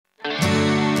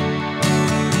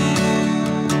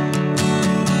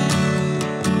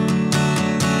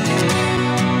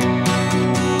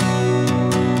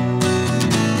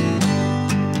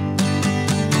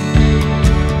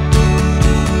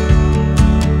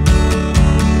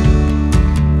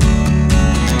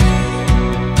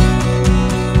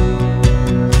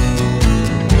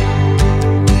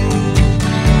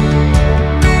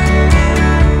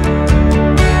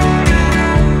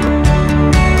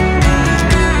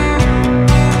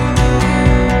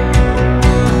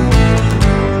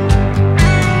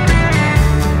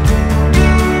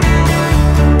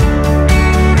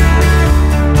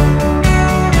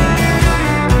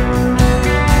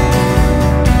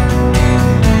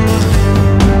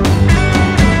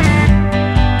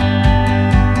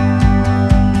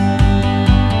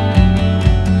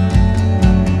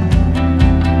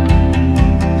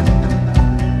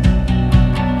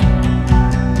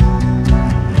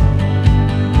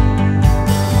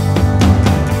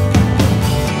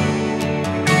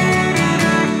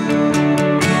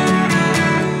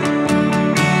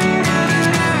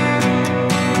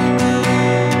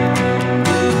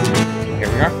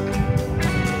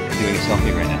doing a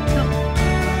selfie right now? No.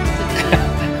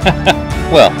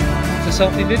 Well, it's a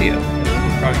selfie video.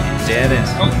 Probably dead and...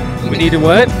 Oh, We need to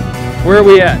what? Where are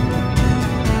we at?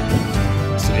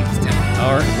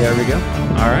 All right, there we go.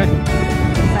 All right.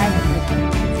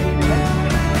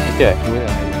 Okay.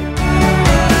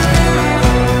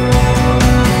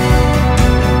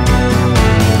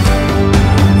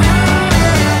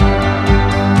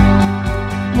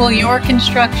 Will your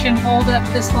construction hold up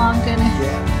this long, Dennis?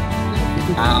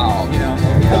 ow, you know,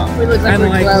 there you go. We look like Kind of we're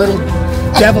like glowing. little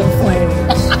devil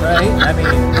flames, right? I mean,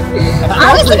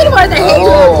 I was thinking about the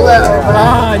halo glow.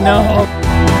 ah, no.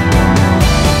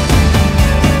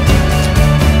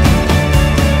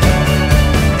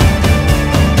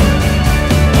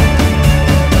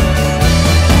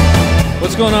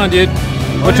 What's going on, dude?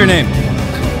 What's your name?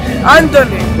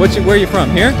 Anthony. Where are you from?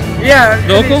 Here? Yeah.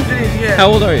 Local? Yeah.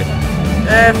 How old are you? 14.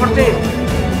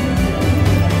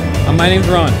 My name's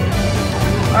Ron.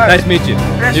 Alright. Nice to meet you.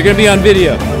 You're gonna be on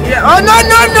video. Yeah. Oh no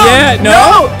no no. Yeah.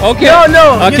 No. Okay. No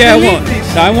no. Okay. I won't.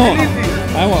 This. I won't.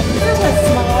 I won't. There's a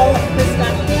small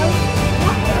pistachio.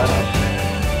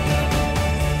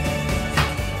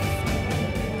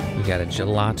 We got a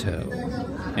gelato,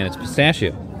 and it's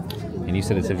pistachio. And you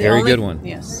said it's a very good one.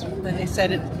 Yes, but they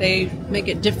said they make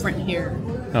it different here.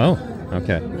 Oh,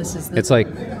 okay. This is It's like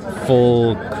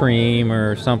full cream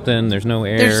or something. There's no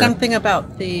air. There's something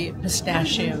about the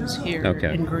pistachios here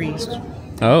Okay. in Greece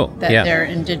Oh, that yeah. they're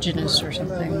indigenous or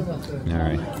something. All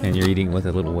right. And you're eating with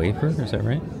a little wafer, is that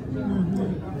right?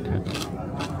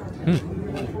 Okay.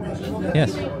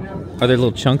 Yes. Are there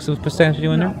little chunks of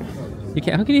pistachio in there? You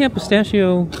can't. How can you have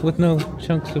pistachio with no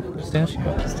chunks of pistachio?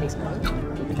 It tastes good.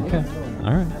 Okay.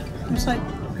 All right. It's like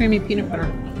creamy peanut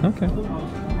butter. Okay.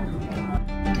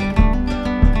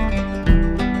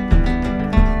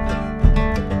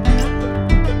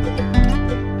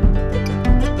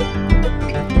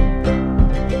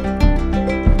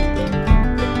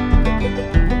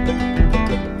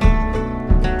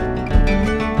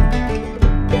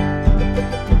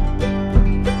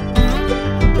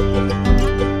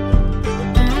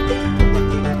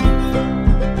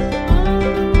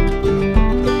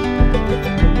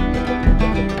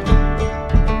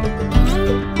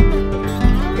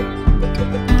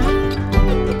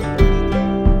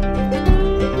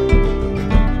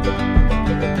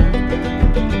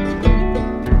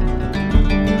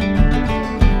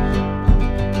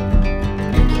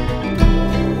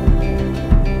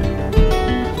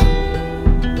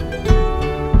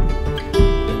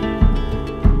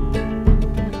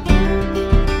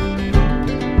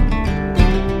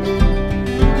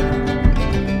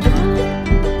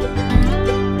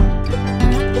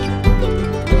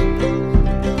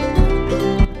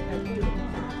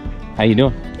 How you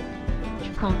doing?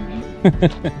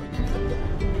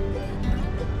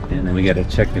 And then we got to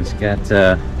check. It's got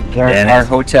There's our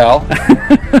hotel.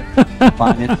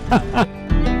 Find it.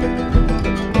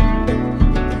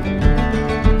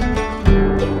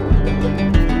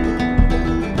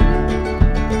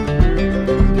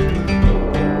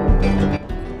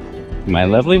 my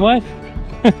lovely wife.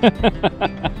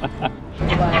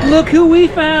 Look who we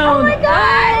found! Oh my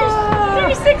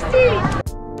gosh! 360!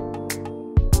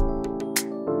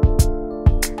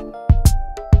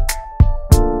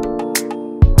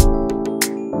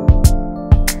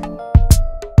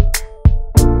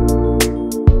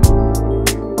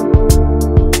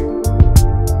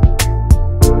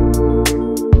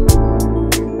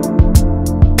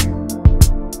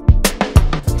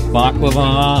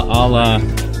 Baklava a la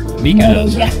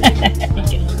Mykonos.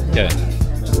 Okay.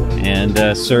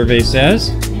 And survey says?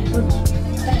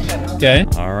 Okay.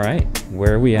 All right.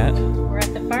 Where are we at? We're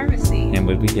at the pharmacy. And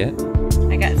what did we get?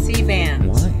 I got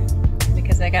C-bands. Why?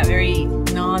 Because I got very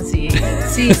nauseated,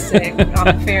 seasick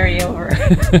on the ferry over.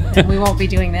 And we won't be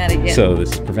doing that again. So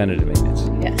this is preventative maintenance.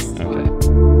 Yes. Okay.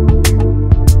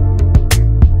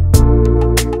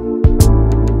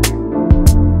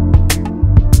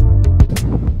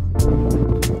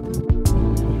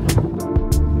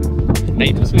 How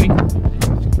you doing, sweetie?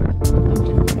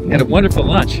 You had a wonderful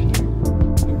lunch. It's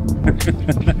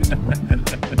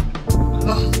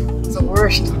the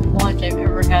worst lunch I've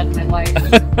ever had in my life.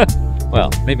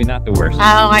 Well, maybe not the worst.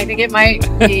 I think it might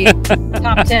be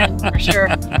top 10 for sure.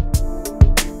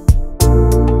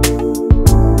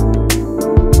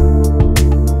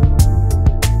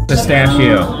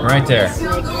 Pistachio, right there.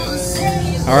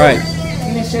 All right.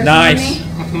 Nice.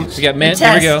 We got mint.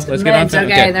 There we go. Let's get on to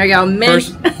Okay, there we go. Mint.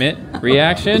 First, mint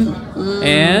reaction,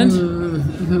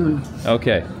 and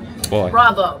okay, boy.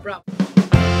 Bravo, bravo.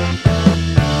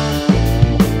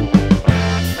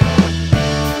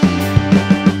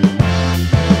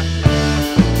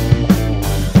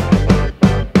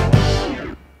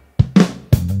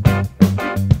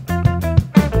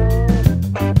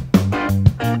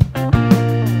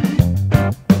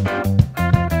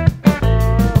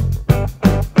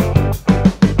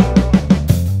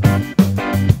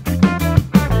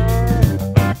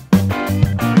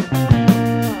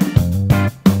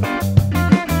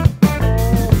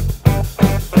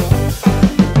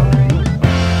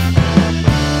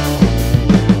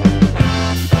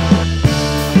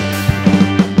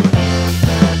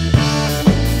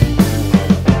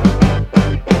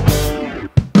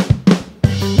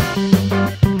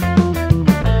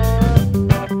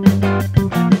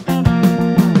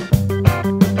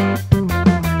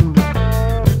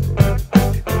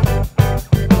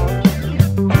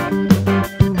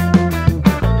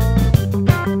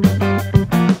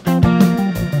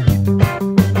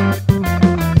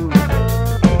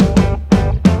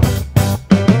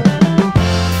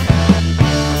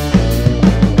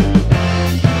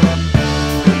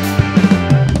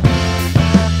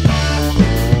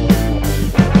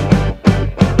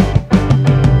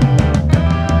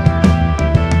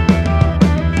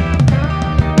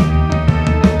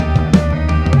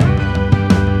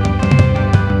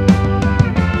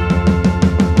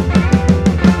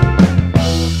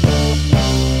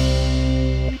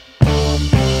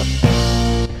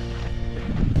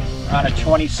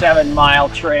 27-mile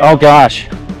trail. Oh gosh,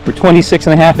 we're 26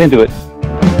 and a half into it.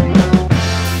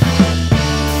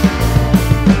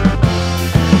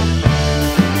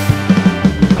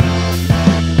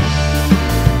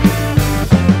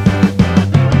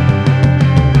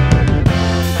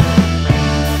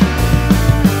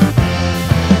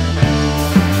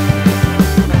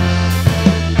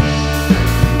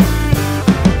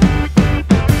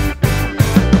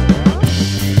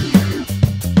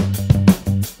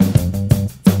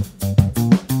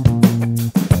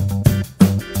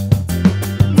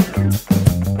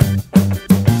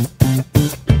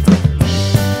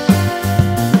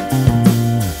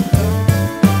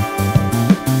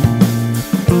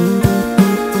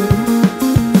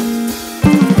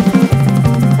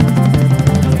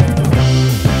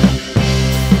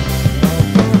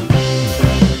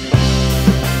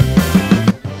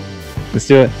 Let's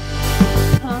do it.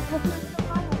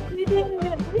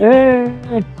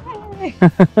 Hey!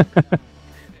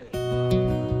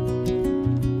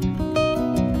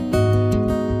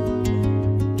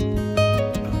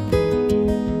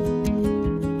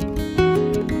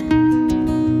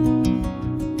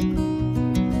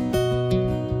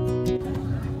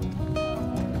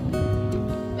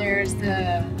 There's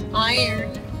the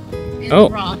iron in Oh,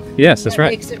 the rock. yes, that's that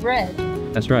right. Makes it red.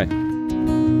 That's right.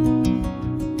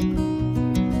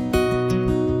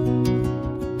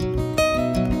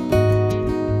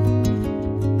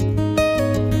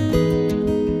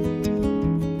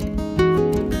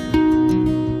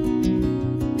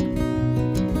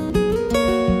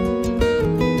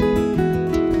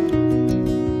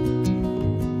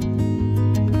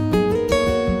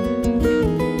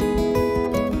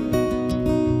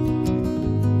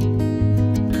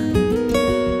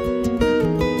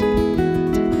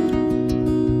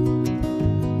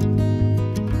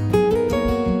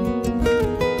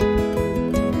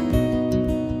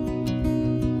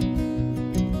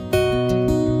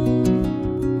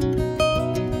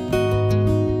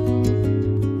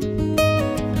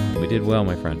 We did well,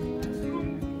 my friend.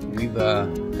 We've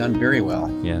done very well.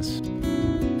 Yes.